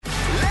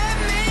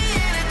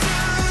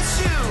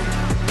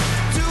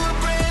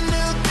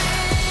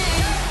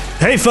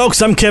Hey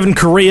folks, I'm Kevin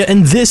Correa,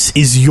 and this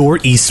is your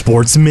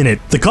Esports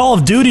Minute. The Call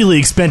of Duty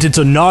League spent its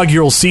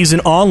inaugural season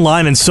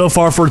online, and so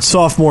far for its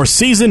sophomore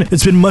season,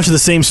 it's been much of the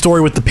same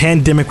story with the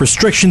pandemic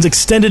restrictions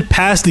extended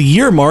past the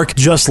year mark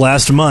just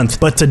last month.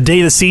 But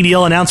today, the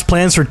CDL announced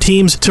plans for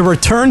teams to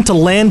return to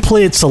LAN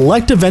play at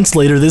select events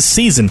later this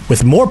season,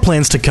 with more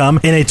plans to come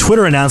in a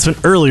Twitter announcement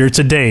earlier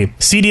today.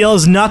 CDL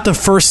is not the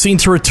first scene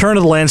to return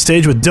to the LAN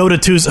stage, with Dota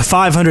 2's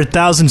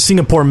 500,000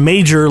 Singapore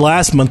Major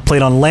last month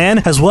played on LAN,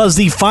 as well as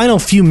the final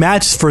few matches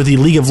for the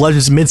League of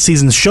Legends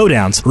mid-season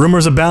showdowns.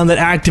 Rumors abound that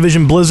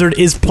Activision Blizzard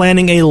is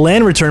planning a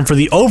LAN return for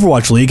the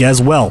Overwatch League as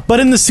well.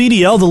 But in the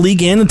CDL, the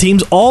league and the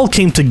teams all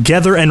came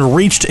together and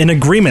reached an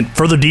agreement.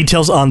 Further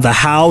details on the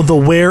how, the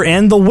where,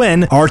 and the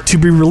when are to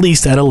be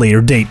released at a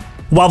later date.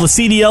 While the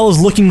CDL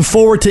is looking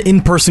forward to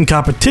in-person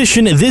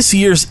competition, this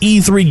year's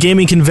E3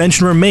 gaming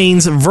convention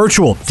remains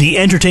virtual. The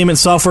Entertainment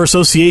Software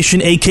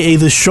Association, aka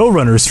the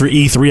showrunners for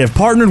E3, have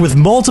partnered with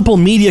multiple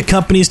media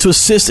companies to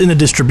assist in the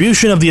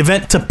distribution of the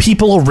event to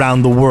people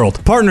around the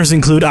world. Partners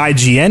include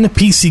IGN,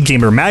 PC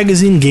Gamer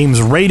Magazine,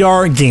 Games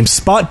Radar,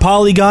 GameSpot,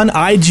 Polygon,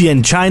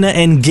 IGN China,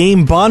 and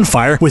Game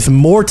Bonfire, with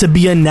more to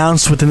be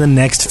announced within the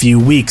next few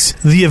weeks.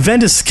 The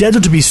event is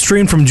scheduled to be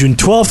streamed from June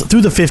 12th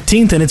through the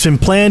 15th, and it's been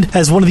planned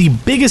as one of the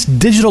biggest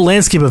digital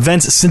landscape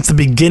events since the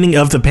beginning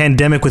of the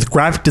pandemic, with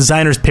graphic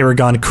designers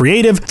Paragon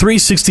Creative,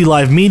 360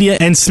 Live Media,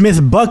 and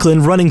Smith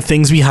Buckland running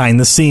things behind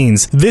the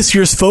scenes. This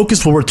year's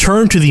focus will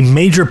return to the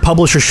major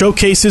publisher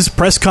showcases,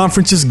 press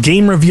conferences,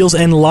 game reveals,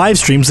 and live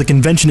streams the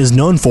convention is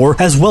known for,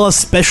 as well as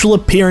special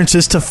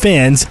appearances to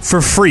fans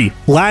for free.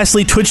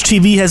 Lastly, Twitch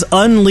TV has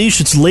unleashed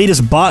its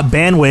latest bot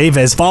ban wave,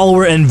 as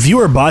follower and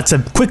viewer bots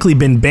have quickly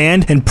been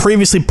banned, and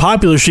previously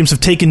popular streams have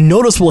taken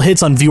noticeable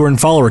hits on viewer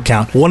and follower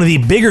count. One of the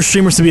bigger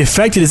streamers to be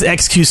affected is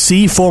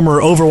XQC,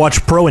 former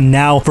Overwatch pro and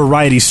now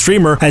variety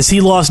streamer, as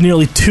he lost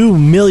nearly 2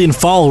 million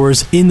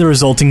followers in the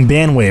resulting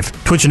ban wave.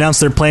 Twitch announced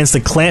their plans to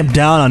clamp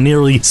down on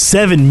nearly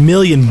 7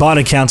 million bot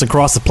accounts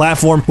across the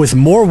platform, with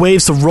more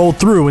waves to roll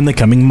through in the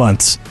coming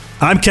months.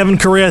 I'm Kevin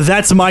Correa,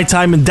 that's my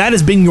time, and that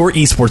has been your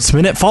Esports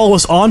Minute. Follow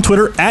us on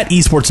Twitter at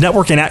Esports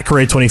Network and at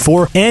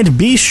Correa24, and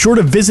be sure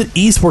to visit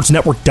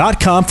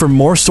esportsnetwork.com for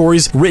more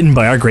stories written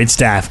by our great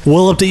staff.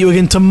 We'll update you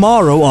again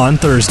tomorrow on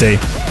Thursday.